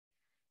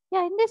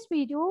Yeah, in this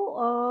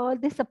video,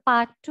 this is a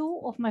part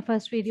 2 of my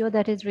first video,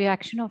 that is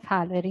reaction of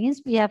haloarenes.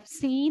 We have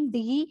seen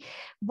the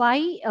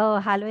why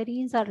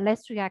haloarenes are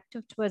less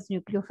reactive towards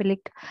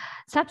nucleophilic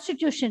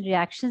substitution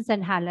reactions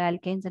than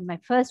haloalkanes in my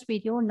first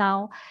video.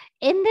 Now,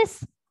 in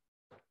this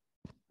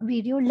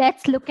video,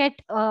 let's look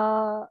at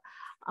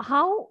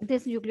how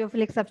this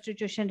nucleophilic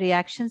substitution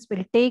reactions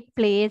will take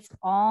place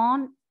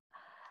on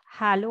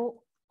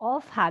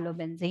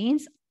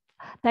halobenzenes,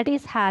 that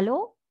is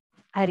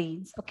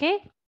haloarenes.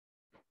 Okay.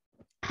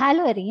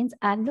 Haloarenes,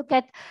 and look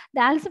at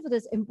the answer for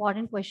this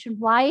important question.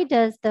 Why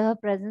does the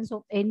presence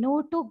of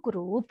NO2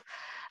 group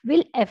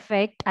will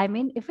affect, I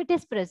mean, if it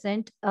is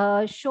present,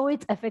 show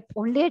its effect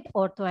only at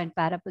ortho and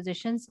para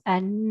positions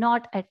and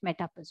not at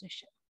meta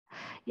position?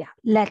 Yeah,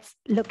 let's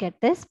look at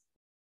this.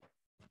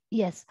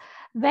 Yes,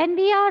 when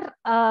we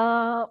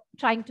are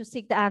trying to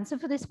seek the answer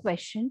for this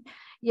question,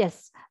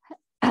 yes,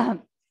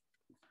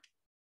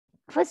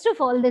 first of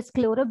all, these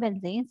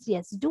chlorobenzenes,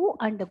 yes, do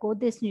undergo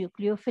this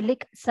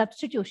nucleophilic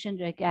substitution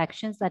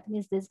reactions. That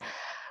means this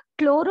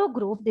chloro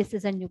group, this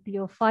is a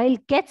nucleophile,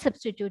 gets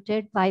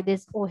substituted by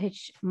this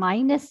OH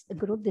minus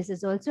group. This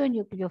is also a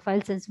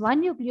nucleophile. Since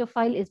one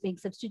nucleophile is being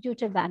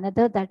substituted by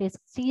another, that is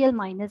Cl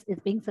minus is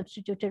being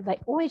substituted by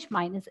OH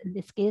minus. In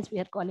this case, we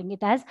are calling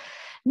it as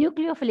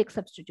nucleophilic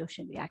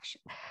substitution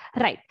reaction.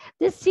 Right.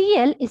 This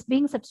Cl is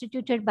being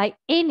substituted by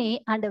Na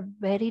under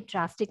very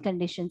drastic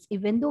conditions.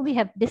 Even though we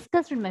have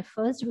discussed in my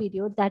first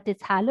video that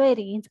its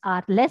haloarenes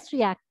are less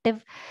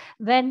reactive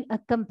when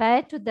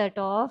compared to that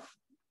of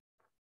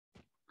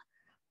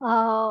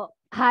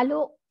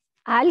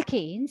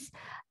haloalkanes,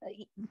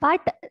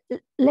 but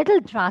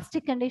little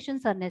drastic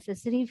conditions are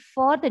necessary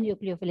for the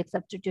nucleophilic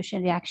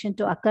substitution reaction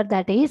to occur.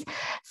 That is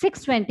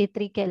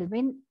 623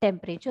 Kelvin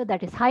temperature,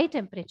 that is high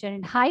temperature,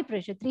 and high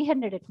pressure,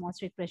 300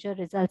 atmospheric pressure,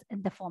 results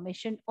in the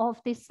formation of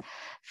this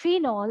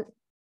phenol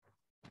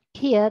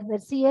here, where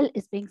Cl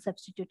is being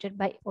substituted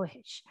by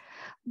OH.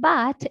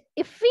 But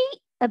if we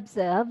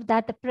observe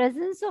that the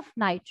presence of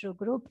nitro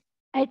group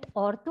at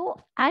ortho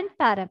and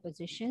para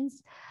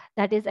positions,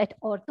 that is at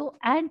ortho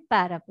and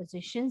para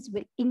positions,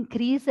 will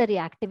increase the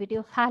reactivity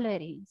of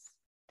haloarenes.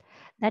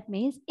 That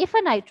means if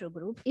a nitro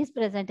group is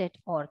present at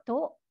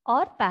ortho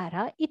or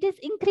para, it is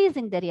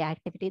increasing the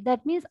reactivity.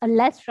 That means a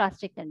less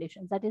drastic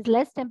conditions, that is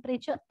less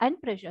temperature and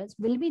pressures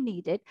will be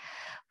needed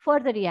for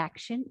the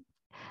reaction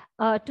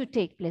to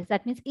take place.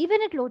 That means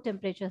even at low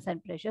temperatures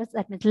and pressures,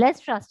 that means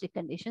less drastic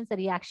conditions, the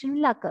reaction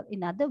will occur.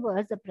 In other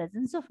words, the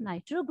presence of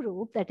nitro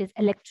group, that is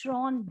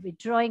electron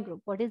withdrawing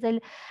group. What is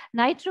a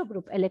nitro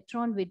group?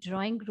 Electron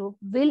withdrawing group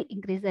will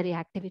increase the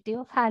reactivity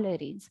of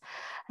haloarenes.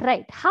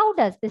 Right. How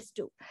does this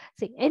do?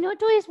 See,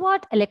 NO2 is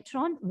what?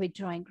 Electron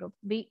withdrawing group.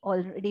 We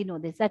already know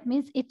this. That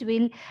means it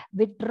will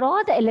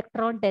withdraw the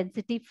electron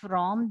density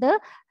from the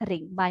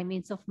ring by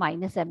means of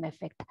minus M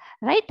effect.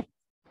 Right?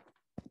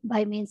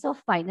 By means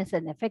of minus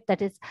N effect,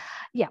 that is,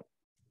 yeah,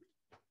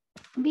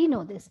 we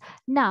know this.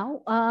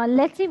 Now,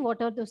 let's see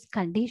what are those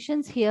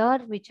conditions here,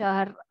 which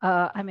are,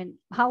 I mean,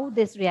 how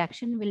this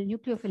reaction will,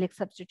 nucleophilic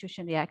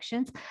substitution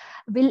reactions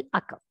will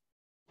occur.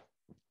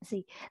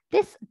 See,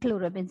 this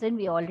chlorobenzene,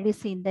 we already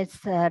seen this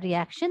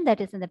reaction, that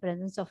is in the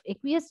presence of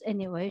aqueous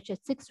NaOH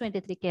at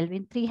 623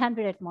 Kelvin,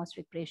 300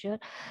 atmospheric pressure.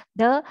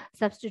 The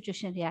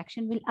substitution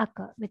reaction will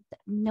occur with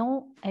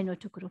no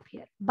NO2 group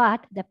here.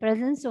 But the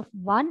presence of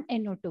one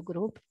NO2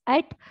 group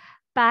at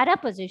para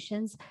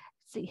positions,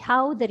 see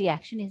how the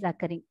reaction is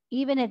occurring.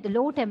 Even at the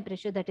low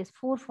temperature, that is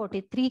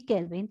 443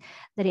 Kelvin,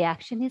 the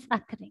reaction is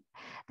occurring.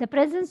 The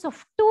presence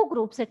of two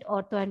groups at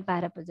ortho and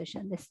para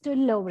position, they're still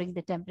lowering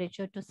the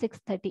temperature to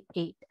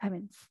 638, I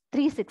mean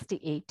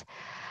 368.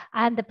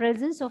 And the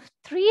presence of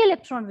three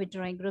electron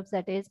withdrawing groups,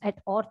 that is at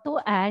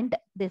ortho and,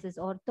 this is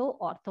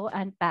ortho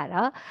and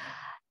para,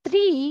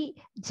 three,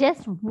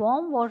 just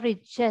warm water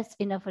is just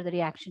enough for the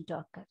reaction to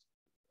occur.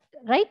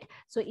 Right?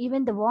 So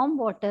even the warm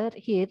water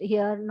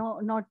here, no,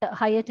 not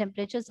higher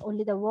temperatures,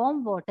 only the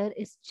warm water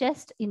is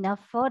just enough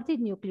for the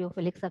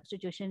nucleophilic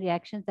substitution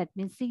reactions. That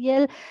means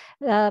Cl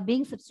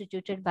being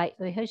substituted by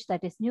OH,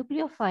 that is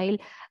nucleophile,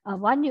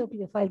 one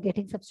nucleophile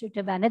getting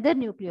substituted by another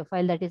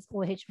nucleophile, that is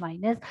OH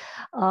minus,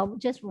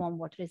 just warm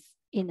water is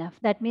enough.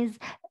 That means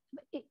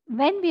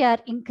when we are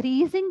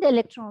increasing the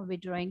electron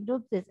withdrawing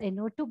group, this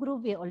NO2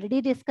 group, we already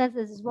discussed,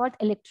 this is what?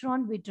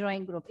 Electron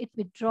withdrawing group. It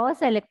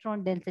withdraws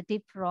electron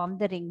density from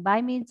the ring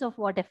by means of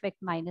what effect?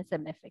 Minus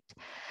M effect.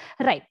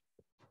 Right.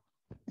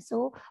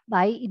 So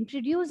by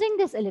introducing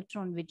this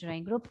electron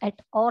withdrawing group at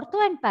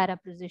ortho and para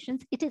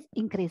positions, it is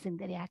increasing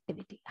the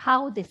reactivity.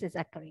 How this is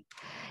occurring?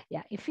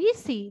 Yeah, if we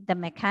see the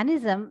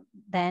mechanism,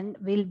 then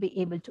we'll be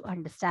able to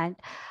understand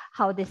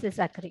how this is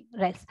occurring.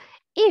 Right.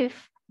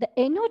 If the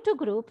NO2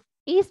 group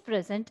is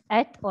present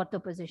at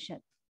ortho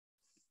position.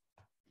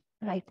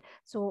 Right.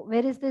 So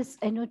where is this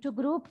NO2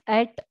 group?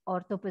 At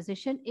ortho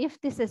position.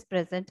 If this is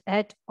present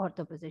at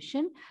ortho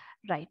position,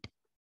 right.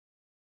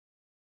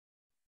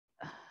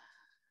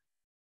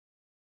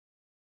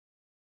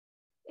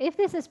 If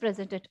this is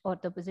present at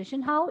ortho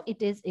position, how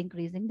it is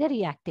increasing the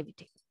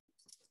reactivity.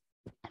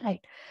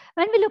 Right.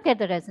 When we look at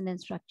the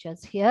resonance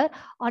structures here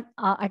on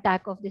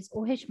attack of this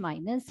OH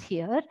minus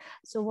here,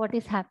 so what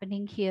is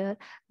happening here?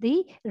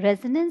 The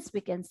resonance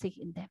we can see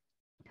in them.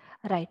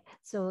 Right.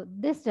 So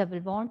this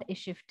double bond is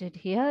shifted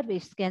here. We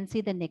can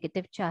see the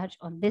negative charge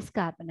on this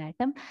carbon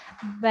atom.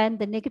 When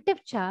the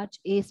negative charge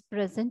is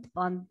present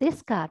on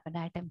this carbon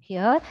atom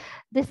here,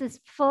 this is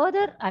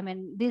further, I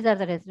mean, these are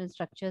the resonance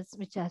structures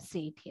which are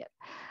seen here.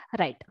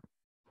 Right.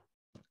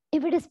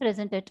 If it is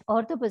present at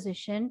ortho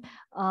position,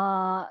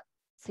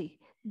 see,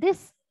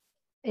 this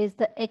is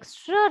the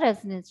extra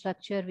resonance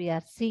structure we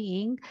are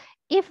seeing.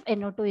 If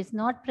NO2 is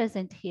not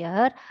present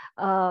here,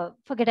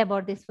 forget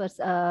about this for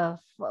a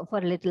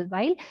little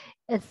while.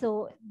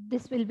 So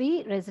this will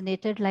be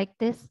resonated like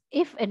this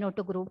if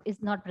NO2 group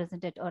is not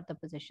present at ortho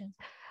positions.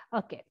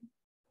 Okay.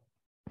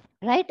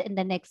 Right, in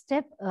the next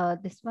step,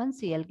 this one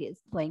Cl is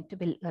going to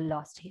be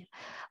lost here.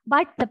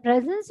 But the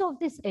presence of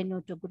this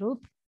NO2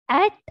 group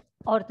at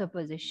ortho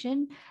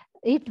position,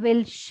 it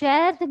will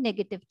share the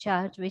negative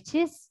charge which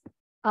is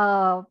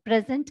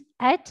present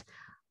at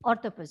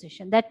ortho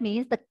position. That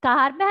means the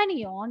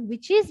carbanion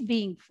which is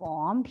being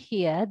formed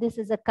here, this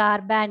is a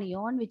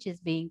carbanion which is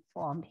being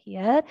formed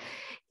here,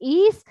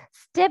 is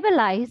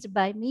stabilized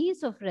by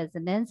means of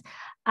resonance,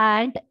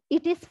 and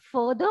it is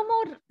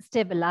furthermore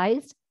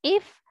stabilized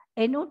if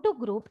NO2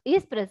 group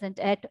is present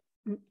at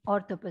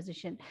ortho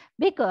position,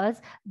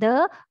 because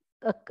the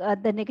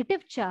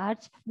negative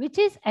charge which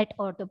is at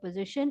ortho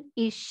position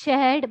is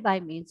shared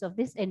by means of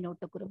this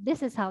NO2 group.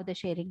 This is how the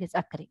sharing is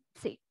occurring.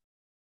 See.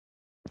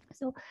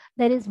 So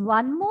there is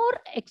one more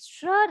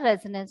extra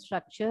resonance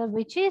structure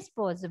which is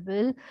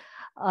possible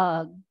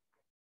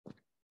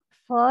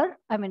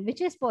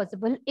which is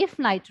possible if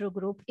nitro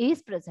group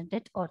is present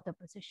at ortho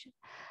position,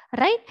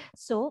 right?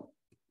 So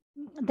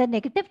the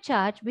negative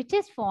charge which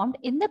is formed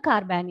in the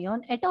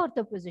carbanion at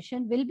ortho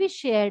position will be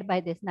shared by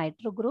this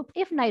nitro group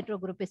if nitro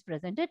group is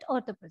present at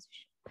ortho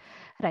position,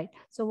 right?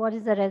 So what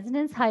is the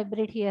resonance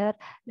hybrid here?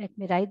 Let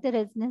me write the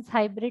resonance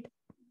hybrid.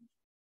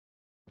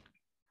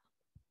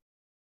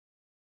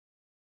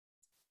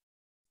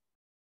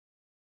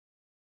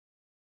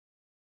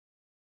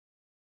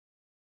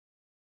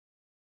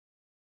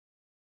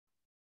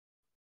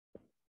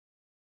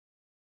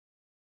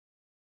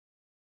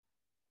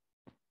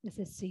 This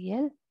is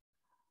Cl.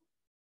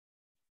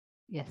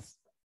 Yes.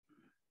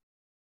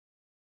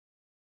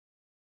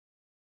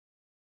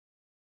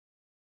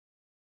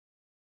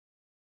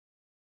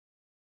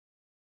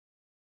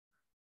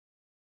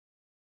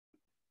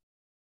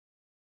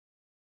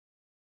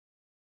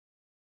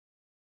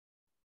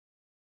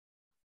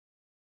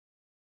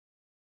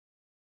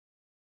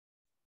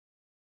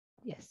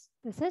 Yes,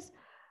 this is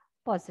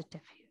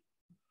positive here.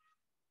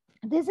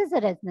 This is a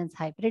resonance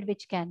hybrid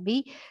which can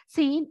be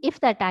seen if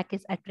the attack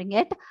is occurring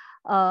at,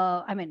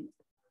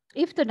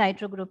 if the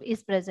nitro group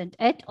is present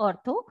at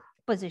ortho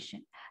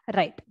position,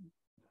 right?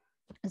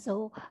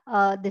 So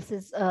this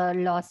is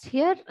lost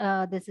here.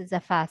 This is a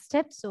fast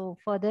step. So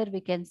further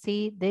we can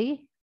see the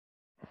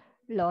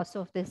loss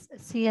of this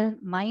Cl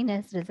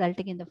minus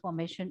resulting in the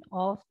formation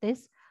of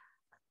this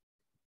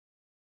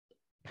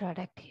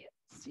product here.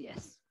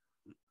 Yes.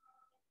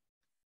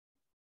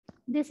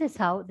 This is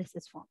how this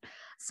is formed.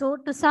 So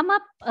to sum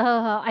up,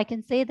 I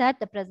can say that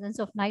the presence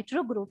of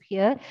nitro group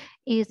here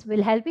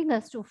will helping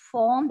us to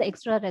form the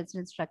extra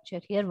resonance structure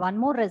here. One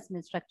more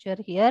resonance structure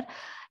here.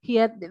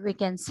 Here we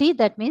can see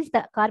that means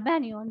the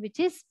carbanion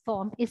which is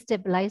formed is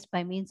stabilized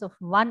by means of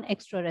one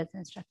extra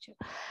resonance structure.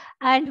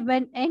 And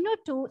when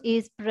NO2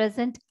 is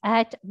present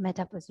at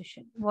meta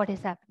position, what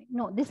is happening?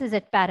 No, this is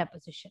at para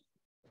position.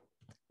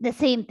 The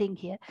same thing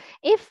here.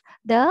 If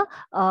the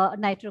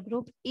nitro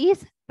group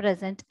is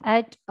present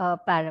at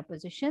para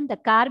position, the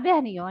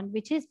carbanion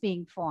which is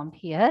being formed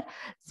here,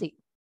 see,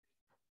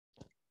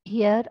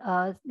 here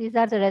these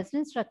are the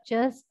resonance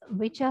structures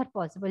which are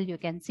possible. You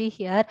can see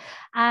here,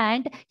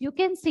 and you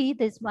can see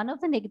this one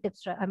of the negative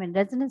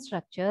resonance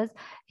structures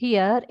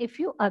here. If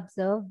you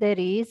observe, there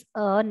is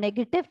a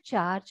negative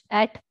charge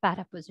at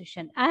para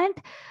position, and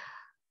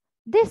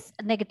this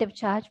negative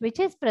charge which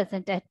is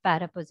present at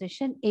para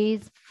position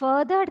is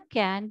further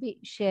can be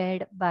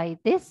shared by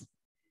this.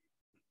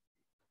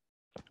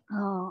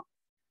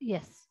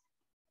 Yes.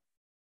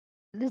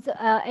 This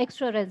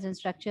extra resonance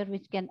structure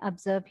which can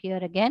observe here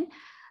again,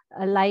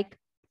 like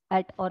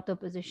at ortho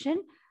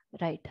position,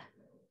 right?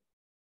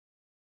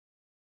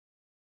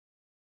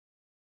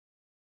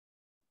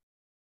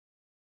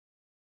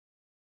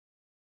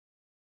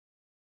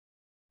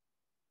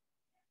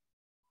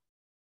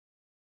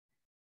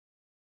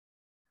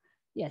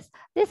 Yes,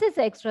 this is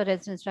the extra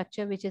resonance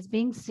structure which is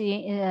being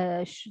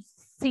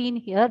seen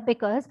here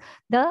because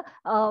the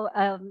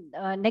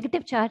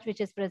negative charge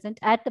which is present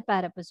at the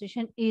para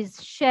position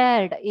is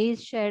shared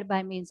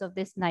by means of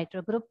this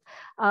nitro group,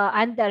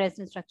 and the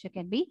resonance structure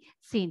can be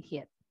seen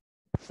here.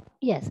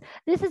 Yes,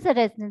 this is a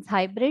resonance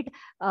hybrid.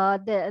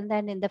 And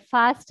then in the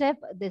fast step,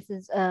 this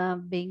is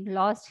being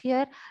lost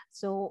here.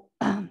 So,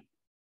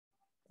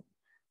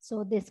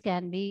 so this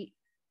can be,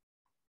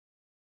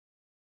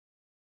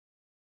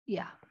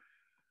 yeah.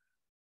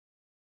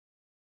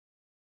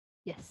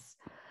 Yes.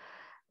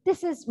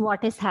 This is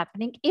what is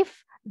happening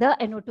if the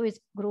NO2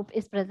 group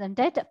is present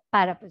at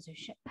para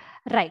position.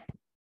 Right.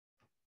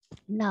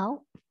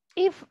 Now,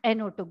 if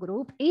NO2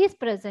 group is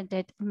present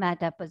at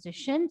meta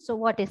position, so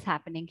what is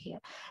happening here?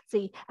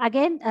 See,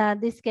 again,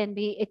 this can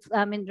be,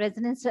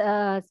 resonance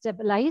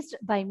stabilized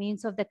by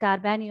means of the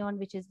carbanion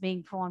which is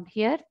being formed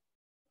here.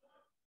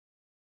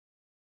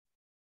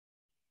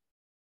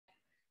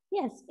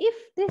 Yes, if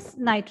this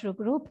nitro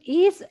group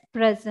is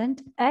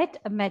present at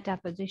a meta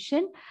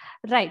position,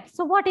 right?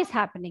 So what is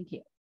happening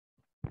here?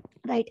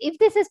 Right, if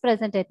this is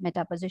present at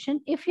meta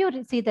position, if you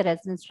see the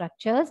resonance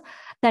structures,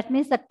 that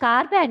means the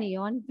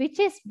carbanion which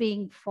is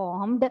being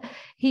formed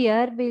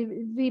here,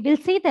 we will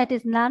see that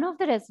is none of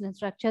the resonance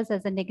structures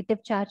has a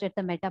negative charge at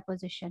the meta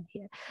position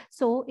here.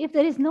 So if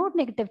there is no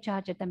negative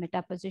charge at the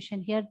meta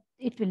position here,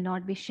 it will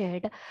not be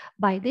shared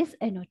by this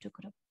NO2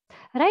 group.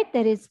 Right,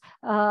 there is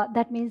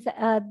that means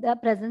the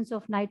presence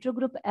of nitro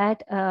group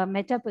at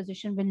meta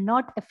position will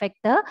not affect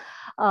the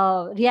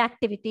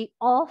reactivity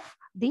of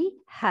the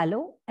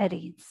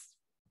haloarenes.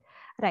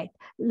 Right.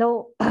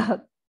 Low.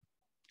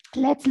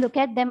 Let's look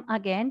at them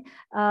again.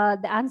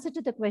 The answer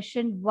to the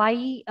question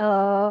why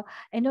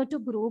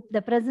NO2 group,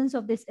 the presence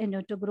of this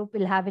NO2 group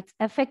will have its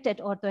effect at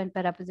ortho and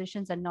para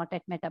positions and not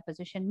at meta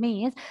position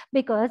means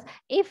because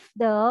if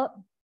the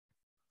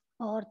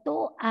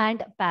ortho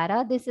and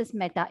para, this is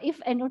meta. If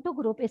NO2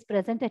 group is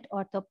present at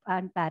ortho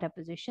and para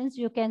positions,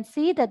 you can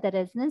see that the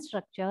resonance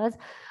structures,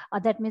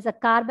 that means a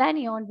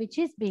carbanion which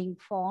is being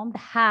formed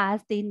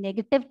has the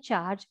negative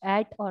charge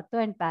at ortho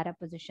and para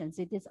positions.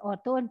 It is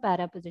ortho and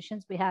para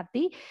positions. We have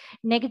the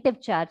negative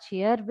charge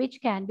here, which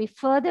can be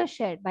further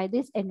shared by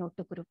this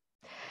NO2 group,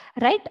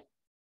 right?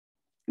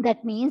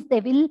 That means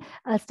they will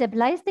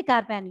stabilize the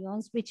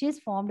carbanions, which is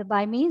formed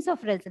by means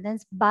of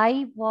resonance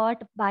by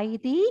what? By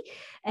the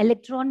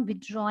electron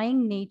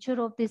withdrawing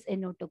nature of this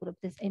NO2 group.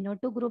 This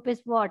NO2 group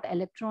is what?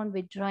 Electron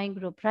withdrawing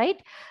group,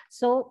 right?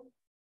 So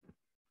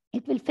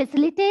it will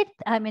facilitate,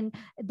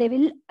 they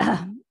will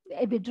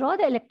withdraw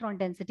the electron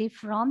density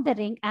from the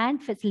ring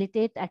and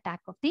facilitate attack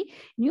of the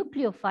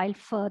nucleophile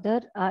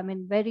further,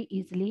 very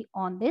easily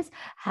on this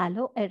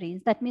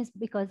haloarenes. That means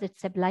because it's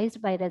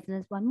stabilized by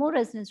resonance, one more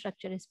resonance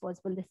structure is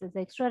possible. This is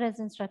the extra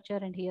resonance structure,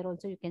 and here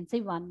also you can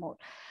see one more.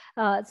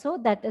 So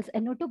that is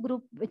NO2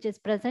 group which is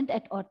present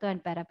at ortho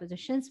and para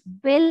positions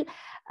will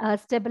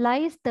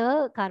stabilize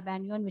the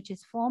carbanion which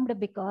is formed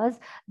because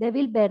they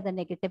will bear the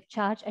negative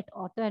charge at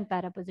ortho and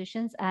para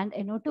positions, and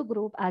NO2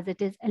 group, as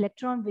it is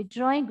electron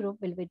withdrawing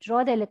group, will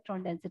withdraw the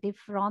electron density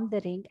from the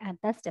ring and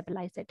thus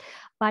stabilize it.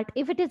 But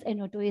if it is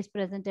NO2 is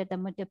present at the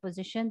meta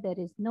position, there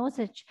is no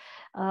such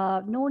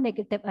no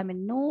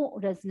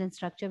resonance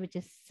structure which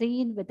is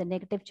seen with the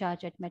negative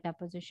charge at meta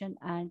position,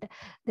 and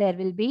there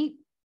will be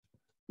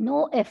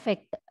no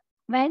effect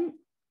when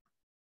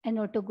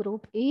NO2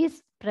 group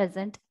is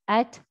present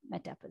at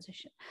meta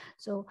position.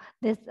 So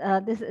this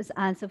is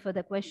answer for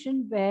the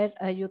question where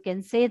you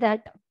can say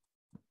that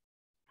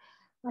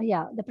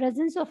the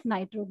presence of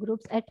nitro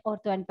groups at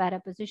ortho and para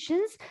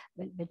positions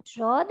will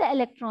withdraw the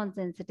electron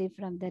density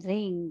from the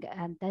ring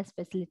and thus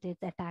facilitate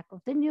the attack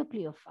of the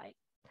nucleophile,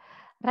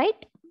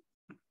 right?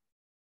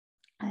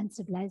 And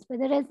stabilized by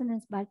the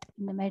resonance, but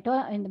in the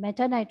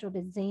meta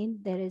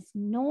nitrobenzene, there is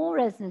no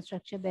resonance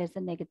structure bears a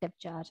negative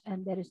charge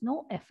and there is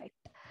no effect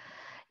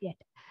yet.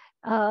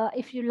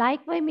 If you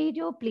like my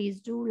video, please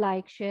do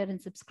like, share,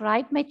 and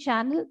subscribe my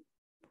channel.